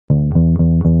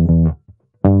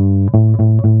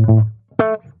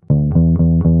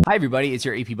Hi, everybody. It's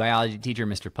your AP Biology teacher,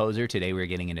 Mr. Poser. Today we're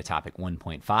getting into topic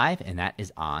 1.5, and that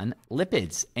is on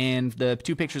lipids. And the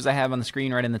two pictures I have on the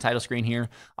screen, right in the title screen here,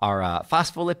 are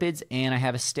phospholipids, and I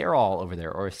have a sterol over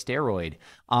there, or a steroid.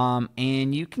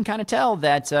 And you can kind of tell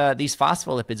that these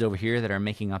phospholipids over here that are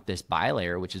making up this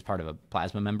bilayer, which is part of a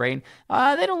plasma membrane,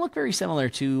 they don't look very similar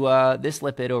to this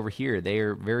lipid over here. They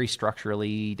are very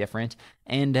structurally different.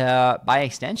 And by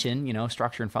extension, you know,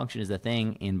 structure and function is the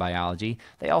thing in biology.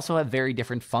 They also have very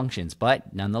different functions,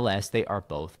 but nonetheless, they are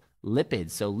both lipids.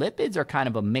 So lipids are kind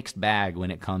of a mixed bag when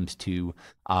it comes to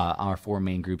our four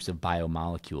main groups of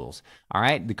biomolecules. All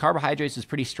right, the carbohydrates is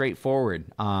pretty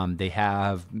straightforward. They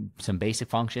have some basic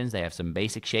functions, they have some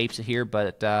basic shapes here,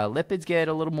 but lipids get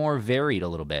a little more varied a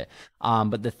little bit.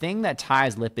 But the thing that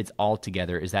ties lipids all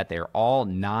together is that they're all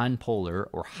nonpolar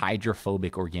or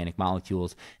hydrophobic organic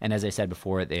molecules. And as I said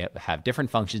before, they have different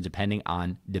functions depending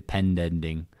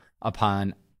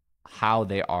upon how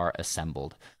they are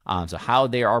assembled. So how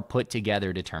they are put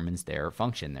together determines their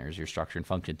function. There's your structure and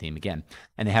function theme again.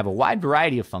 And they have a wide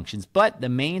variety of functions, but the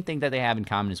main thing that they have in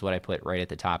common is what I put right at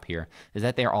the top here, is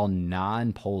that they're all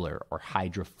nonpolar or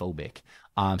hydrophobic.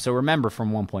 So remember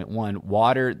from 1.1,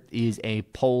 water is a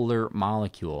polar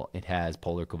molecule. It has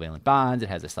polar covalent bonds. It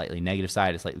has a slightly negative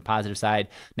side, a slightly positive side.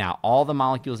 Now, all the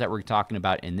molecules that we're talking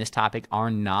about in this topic are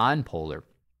nonpolar,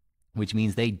 which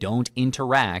means they don't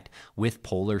interact with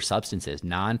polar substances.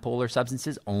 Nonpolar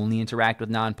substances only interact with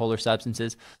nonpolar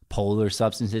substances. Polar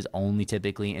substances only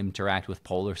typically interact with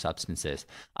polar substances.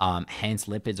 Hence,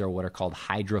 lipids are what are called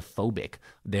hydrophobic.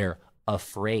 They're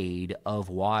afraid of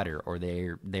water, or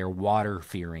they're water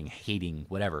fearing, hating,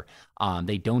 whatever.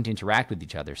 They don't interact with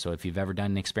each other. So if you've ever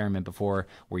done an experiment before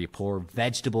where you pour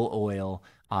vegetable oil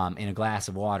in a glass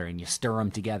of water and you stir them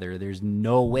together, there's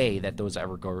no way that those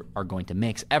are going to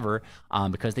mix ever,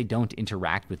 because they don't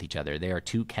interact with each other. They are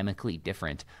too chemically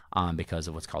different because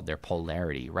of what's called their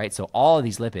polarity, right? So all of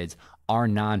these lipids are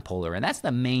nonpolar, and that's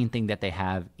the main thing that they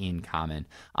have in common.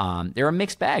 They're a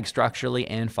mixed bag structurally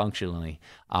and functionally.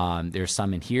 There's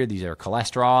some in here. These are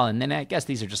cholesterol, and then I guess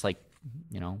these are just like,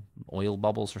 you know, oil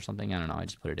bubbles or something. I don't know. I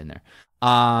just put it in there.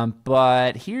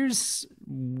 But here's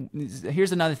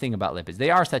another thing about lipids. They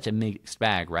are such a mixed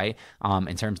bag, right?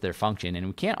 In terms of their function. And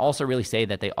we can't also really say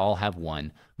that they all have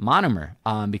one monomer,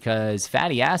 because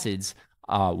fatty acids,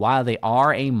 while they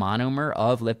are a monomer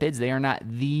of lipids, they are not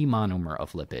the monomer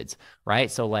of lipids,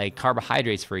 right? So like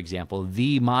carbohydrates, for example,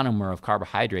 the monomer of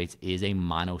carbohydrates is a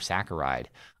monosaccharide.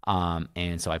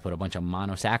 And so I put a bunch of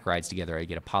monosaccharides together, I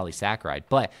get a polysaccharide.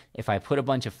 But if I put a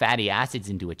bunch of fatty acids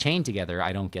into a chain together,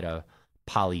 I don't get a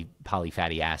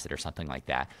polyfatty acid or something like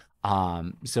that.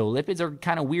 So lipids are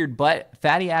kind of weird, but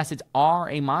fatty acids are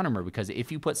a monomer, because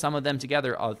if you put some of them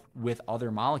together with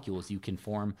other molecules, you can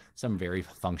form some very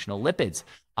functional lipids.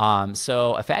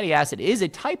 So a fatty acid is a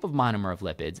type of monomer of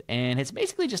lipids, and it's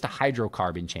basically just a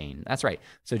hydrocarbon chain. That's right.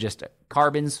 So just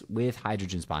carbons with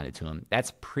hydrogens bonded to them.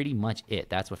 That's pretty much it.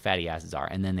 That's what fatty acids are.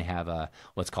 And then they have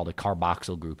what's called a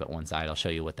carboxyl group at one side. I'll show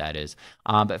you what that is.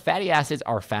 But fatty acids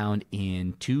are found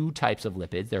in two types of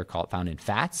lipids. They're found in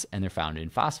fats, and they're found in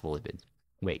phospholipids.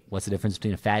 Wait, what's the difference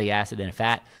between a fatty acid and a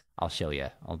fat? I'll show you.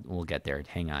 We'll get there.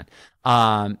 Hang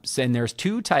on. So and there's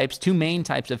two main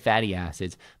types of fatty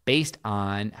acids based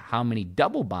on how many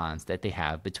double bonds that they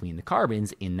have between the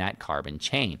carbons in that carbon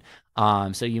chain.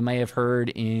 So you may have heard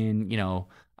in, you know,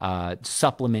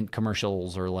 supplement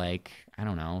commercials, or like, I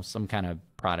don't know, some kind of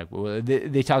product.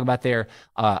 They talk about their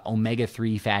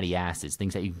omega-3 fatty acids,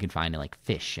 things that you can find in like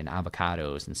fish and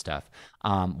avocados and stuff.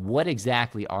 What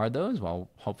exactly are those? Well,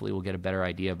 hopefully we'll get a better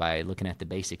idea by looking at the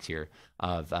basics here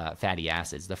of fatty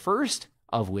acids. The first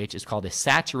of which is called a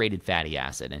saturated fatty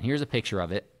acid, and here's a picture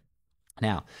of it.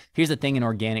 Now, here's the thing in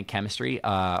organic chemistry.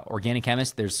 Organic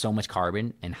chemists, there's so much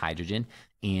carbon and hydrogen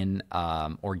in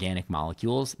organic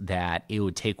molecules that it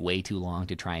would take way too long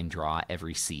to try and draw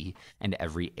every C and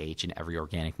every H in every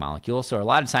organic molecule. So a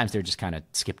lot of times they're just kind of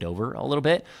skipped over a little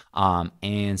bit.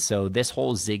 And so this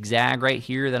whole zigzag right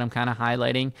here that I'm kind of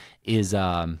highlighting is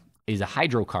a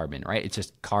hydrocarbon, right? It's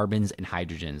just carbons and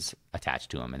hydrogens attached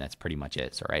to them, and that's pretty much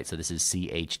it. So, right, so this is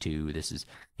CH2, this is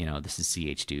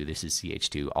CH2, this is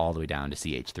CH2, all the way down to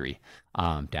CH3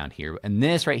 down here. And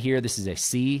this right here, this is a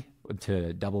C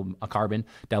to a carbon,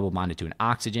 double bonded to an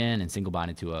oxygen, and single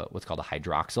bonded to what's called a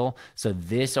hydroxyl. So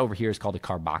this over here is called a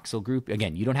carboxyl group.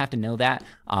 Again, you don't have to know that,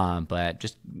 but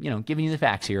just, you know, giving you the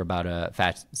facts here about a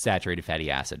saturated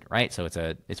fatty acid, right? So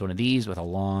it's one of these with a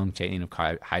long chain of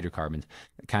hydrocarbons.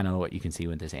 kind of what you can see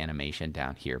with this animation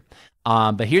down here.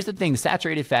 But here's the thing, the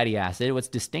saturated fatty acid, what's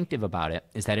distinctive about it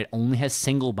is that it only has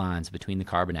single bonds between the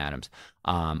carbon atoms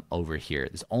over here.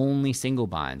 There's only single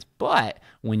bonds. But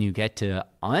when you get to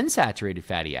unsaturated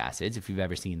fatty acids, if you've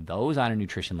ever seen those on a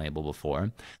nutrition label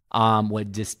before,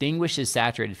 what distinguishes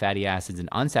saturated fatty acids and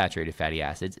unsaturated fatty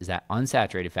acids is that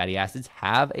unsaturated fatty acids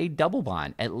have a double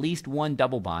bond, at least one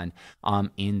double bond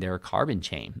in their carbon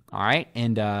chain. All right.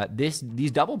 And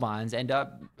these double bonds end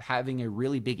up having a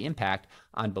really big impact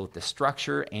on both the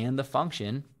structure and the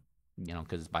function, you know,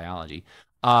 because it's biology,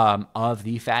 of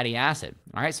the fatty acid.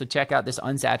 All right, so check out this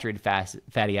unsaturated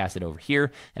fatty acid over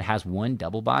here. It has one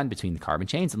double bond between the carbon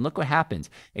chains, and look what happens.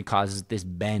 It causes this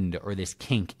bend or this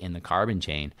kink in the carbon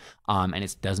chain, and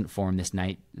it doesn't form this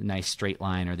nice straight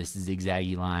line or this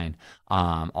zigzaggy line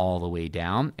all the way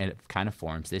down. And it kind of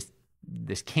forms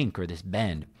this kink or this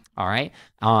bend. All right.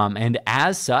 And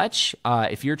as such,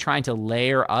 if you're trying to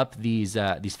layer up these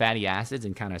fatty acids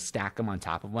and kind of stack them on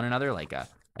top of one another, like a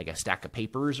stack of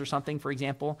papers or something, for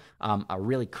example, a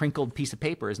really crinkled piece of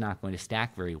paper is not going to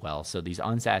stack very well. So these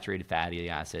unsaturated fatty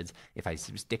acids, if I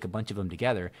stick a bunch of them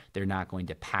together, they're not going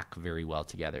to pack very well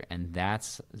together. And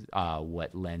that's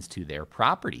what lends to their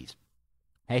properties.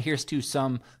 Hey, here's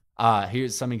some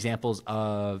examples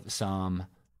of some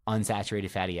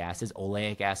unsaturated fatty acids.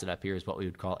 Oleic acid up here is what we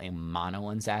would call a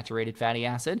monounsaturated fatty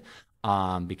acid.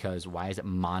 Because why is it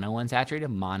monounsaturated?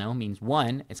 Mono means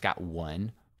one, it's got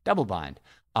one double bond.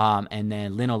 And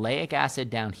then linoleic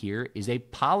acid down here is a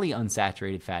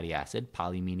polyunsaturated fatty acid,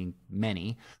 poly meaning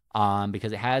many,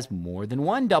 because it has more than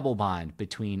one double bond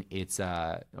between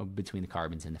between the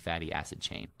carbons in the fatty acid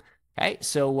chain. Okay,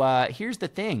 so here's the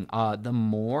thing. The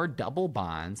more double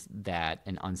bonds that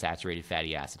an unsaturated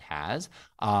fatty acid has,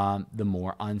 the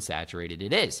more unsaturated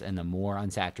it is. And the more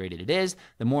unsaturated it is,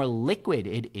 the more liquid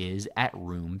it is at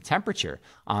room temperature.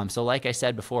 So like I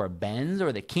said before, bends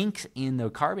or the kinks in the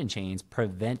carbon chains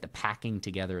prevent the packing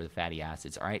together of the fatty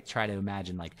acids. All right, try to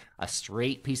imagine like a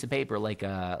straight piece of paper, like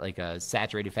a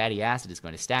saturated fatty acid is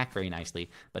going to stack very nicely.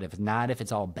 But if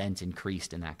it's all bent and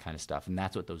creased and that kind of stuff. And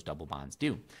that's what those double bonds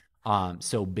do.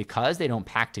 So because they don't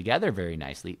pack together very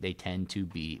nicely, they tend to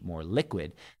be more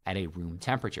liquid at a room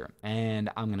temperature. And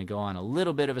I'm going to go on a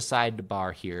little bit of a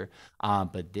sidebar here,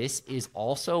 but this is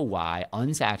also why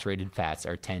unsaturated fats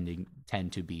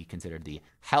tend to be considered the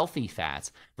healthy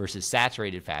fats versus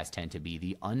saturated fats tend to be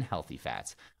the unhealthy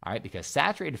fats. All right, because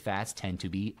saturated fats tend to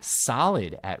be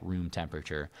solid at room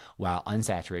temperature, while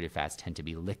unsaturated fats tend to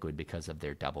be liquid because of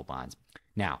their double bonds.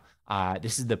 Now,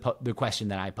 this is the question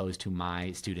that I pose to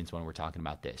my students when we're talking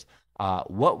about this.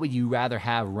 What would you rather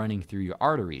have running through your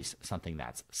arteries? Something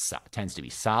that tends to be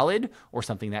solid or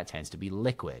something that tends to be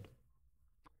liquid?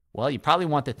 Well, you probably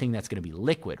want the thing that's going to be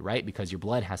liquid, right? Because your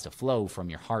blood has to flow from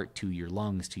your heart to your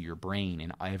lungs to your brain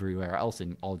and everywhere else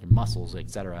in all your muscles,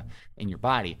 etc., in your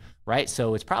body, right?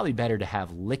 So it's probably better to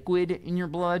have liquid in your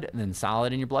blood than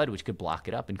solid in your blood, which could block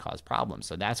it up and cause problems.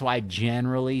 So that's why,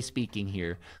 generally speaking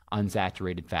here,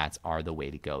 unsaturated fats are the way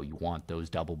to go. You want those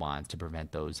double bonds to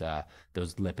prevent those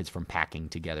lipids from packing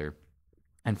together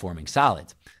and forming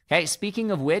solids. Okay,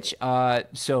 speaking of which,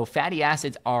 so fatty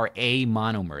acids are a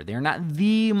monomer. They're not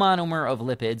the monomer of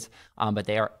lipids, but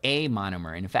they are a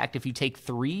monomer. And in fact, if you take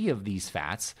three of these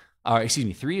fatty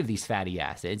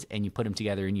acids, and you put them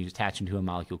together and you attach them to a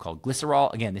molecule called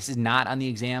glycerol. Again, this is not on the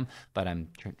exam, but I'm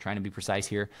trying to be precise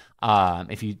here.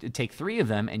 If you take three of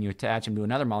them and you attach them to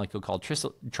another molecule called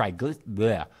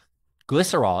glycerol,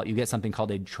 you get something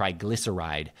called a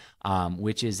triglyceride,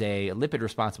 which is a lipid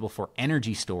responsible for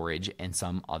energy storage and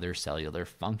some other cellular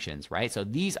functions, right? So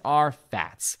these are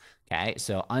fats, okay?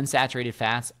 So unsaturated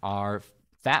fats are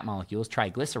fat molecules,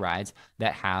 triglycerides,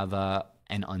 that have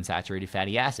an unsaturated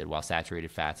fatty acid, while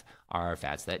saturated fats are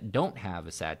fats that don't have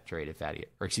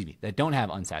that don't have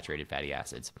unsaturated fatty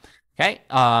acids. Okay,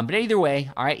 but either way,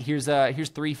 all right, here's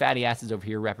three fatty acids over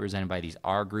here represented by these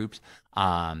R groups.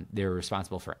 They're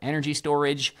responsible for energy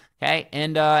storage, okay,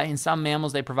 and in some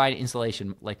mammals they provide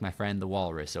insulation, like my friend the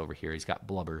walrus over here. He's got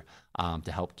blubber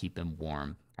to help keep him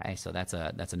warm. Okay, so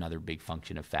that's another big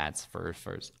function of fats for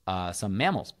some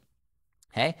mammals.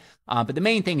 Okay, but the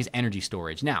main thing is energy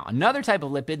storage. Now, another type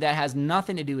of lipid that has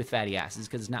nothing to do with fatty acids,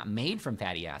 because it's not made from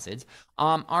fatty acids,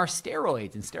 are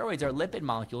steroids. And steroids are lipid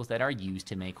molecules that are used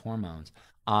to make hormones.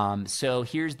 So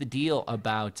here's the deal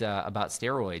about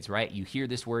steroids, right? You hear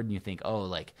this word and you think, oh,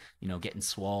 like, getting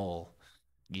swole,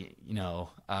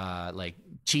 like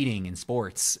cheating in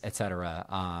sports,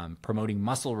 etc., promoting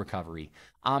muscle recovery.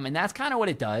 And that's kind of what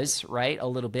it does, right? A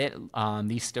little bit.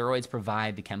 These steroids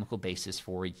provide the chemical basis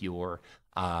for your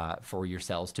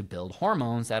cells to build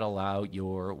hormones that allow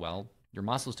your your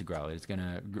muscles to grow. It's going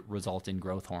to result in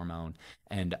growth hormone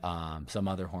and some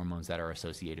other hormones that are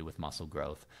associated with muscle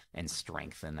growth and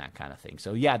strength and that kind of thing.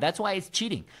 So yeah, that's why it's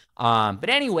cheating. But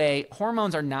anyway,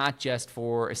 hormones are not just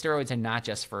for steroids, and not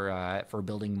just for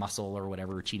building muscle or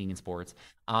whatever, cheating in sports.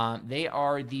 They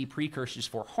are the precursors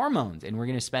for hormones, and we're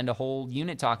going to spend a whole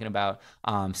unit talking about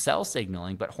cell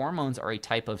signaling. But hormones are a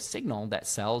type of signal that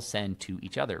cells send to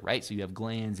each other, right? So you have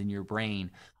glands in your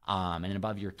brain and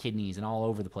above your kidneys and all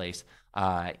over the place.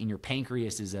 In your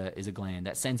pancreas is a gland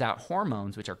that sends out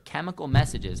hormones, which are chemical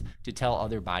messages to tell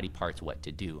other body parts what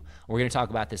to do. We're going to talk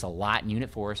about this a lot in Unit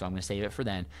 4, so I'm going to save it for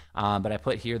then. But I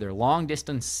put here they're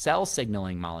long-distance cell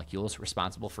signaling molecules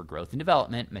responsible for growth and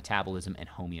development, metabolism, and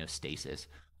homeostasis.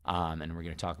 And we're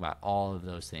going to talk about all of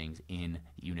those things in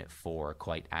Unit 4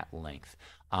 quite at length.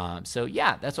 So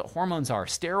yeah, that's what hormones are.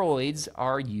 Steroids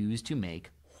are used to make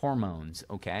hormones,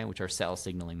 okay, which are cell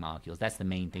signaling molecules. That's the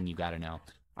main thing you got to know.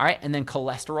 All right, and then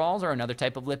cholesterols are another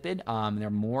type of lipid.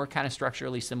 They're more kind of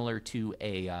structurally similar to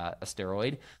a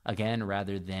steroid, again,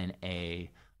 rather than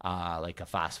like a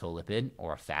phospholipid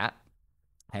or a fat.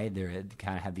 Okay, they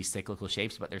kind of have these cyclical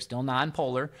shapes, but they're still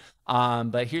nonpolar.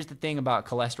 But here's the thing about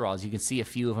cholesterols. You can see a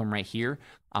few of them right here.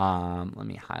 Let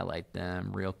me highlight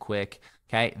them real quick.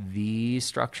 Okay, these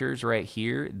structures right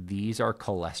here, these are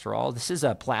cholesterol. This is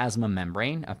a plasma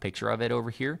membrane, a picture of it over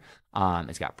here.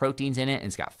 It's got proteins in it, and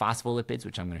it's got phospholipids,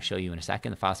 which I'm going to show you in a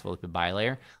second, the phospholipid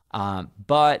bilayer.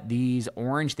 But these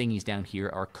orange thingies down here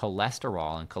are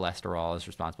cholesterol, and cholesterol is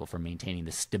responsible for maintaining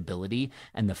the stability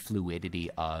and the fluidity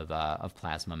of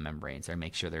plasma membranes. They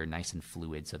make sure they're nice and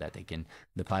fluid so that the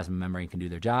plasma membrane can do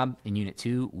their job. In Unit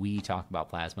 2, we talk about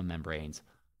plasma membranes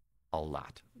a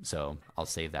lot, so I'll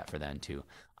save that for then too.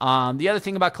 The other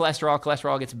thing about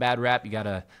cholesterol gets a bad rap. You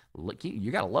gotta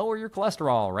lower your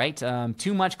cholesterol, right?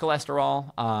 Too much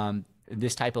cholesterol,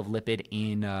 this type of lipid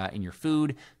in your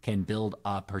food can build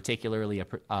up, particularly a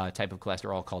type of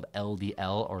cholesterol called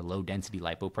LDL, or low density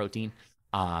lipoprotein.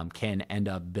 Can end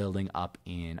up building up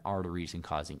in arteries and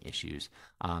causing issues.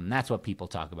 That's what people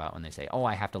talk about when they say, oh,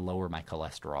 I have to lower my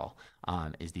cholesterol,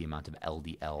 is the amount of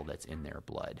LDL that's in their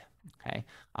blood. Okay,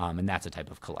 and that's a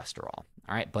type of cholesterol. All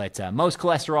right, but most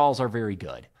cholesterols are very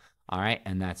good. All right,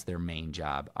 and that's their main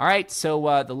job. All right,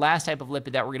 so the last type of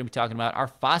lipid that we're going to be talking about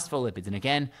are phospholipids. And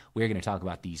again, we're going to talk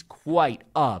about these quite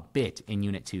a bit in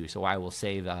Unit 2, so I will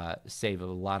save a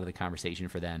lot of the conversation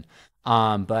for then.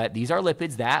 But these are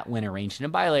lipids that, when arranged in a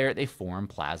bilayer, they form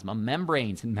plasma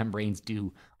membranes, and membranes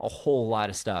do a whole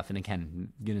lot of stuff. And again,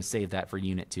 I'm going to save that for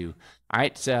Unit 2. All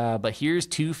right, but here's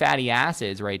 2 fatty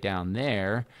acids right down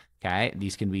there. Okay,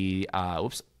 these can be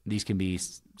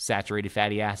saturated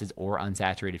fatty acids or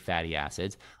unsaturated fatty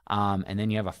acids. And then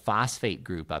you have a phosphate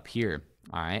group up here.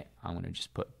 All right, I'm going to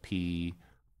just put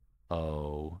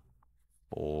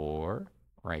PO4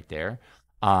 right there.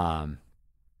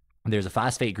 There's a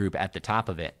phosphate group at the top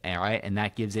of it, all right, and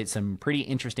that gives it some pretty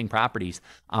interesting properties.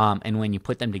 And when you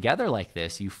put them together like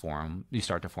this, you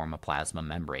start to form a plasma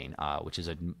membrane, which is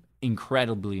an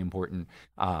incredibly important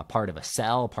part of a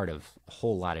cell, part of a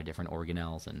whole lot of different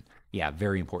organelles, and yeah,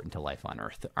 very important to life on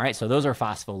Earth. All right, so those are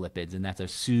phospholipids, and that's a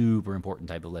super important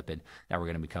type of lipid that we're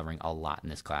going to be covering a lot in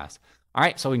this class. All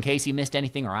right, so in case you missed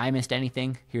anything or I missed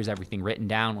anything, here's everything written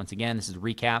down. Once again, this is a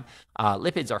recap.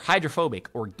 Lipids are hydrophobic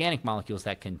organic molecules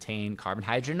that contain carbon,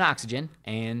 hydrogen, and oxygen,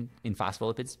 and in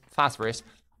phospholipids, phosphorus.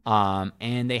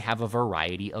 And they have a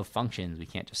variety of functions. We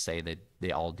can't just say that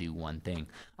they all do one thing.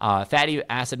 Fatty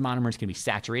acid monomers can be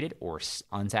saturated or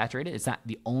unsaturated. It's not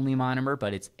the only monomer,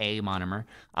 but it's a monomer.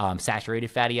 Saturated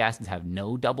fatty acids have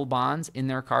no double bonds in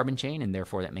their carbon chain, and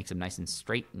therefore that makes them nice and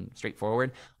straight and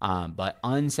straightforward. But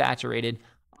unsaturated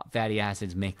fatty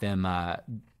acids make them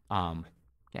kind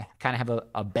of have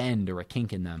a bend or a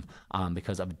kink in them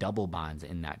because of double bonds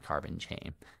in that carbon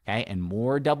chain. Okay, and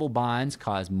more double bonds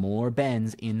cause more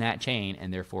bends in that chain,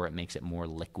 and therefore it makes it more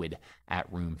liquid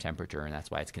at room temperature, and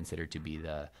that's why it's considered to be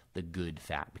the good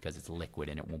fat, because it's liquid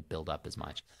and it won't build up as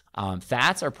much.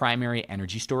 Fats are primary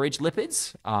energy storage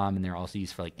lipids, and they're also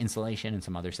used for like insulation and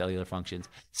some other cellular functions.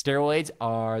 Steroids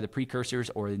are the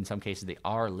precursors, or in some cases they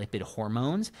are lipid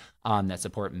hormones that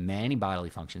support many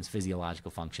bodily functions, physiological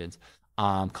functions.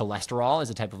 Cholesterol is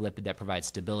a type of lipid that provides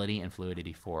stability and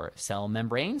fluidity for cell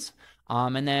membranes.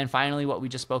 And then finally, what we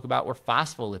just spoke about were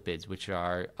phospholipids, which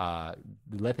are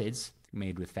lipids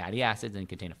made with fatty acids and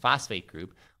contain a phosphate group,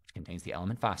 which contains the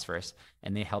element phosphorus,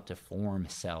 and they help to form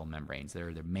cell membranes.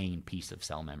 They're the main piece of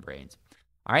cell membranes.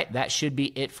 All right, that should be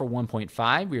it for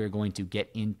 1.5. We are going to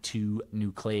get into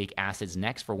nucleic acids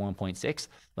next for 1.6.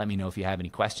 Let me know if you have any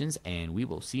questions, and we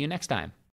will see you next time.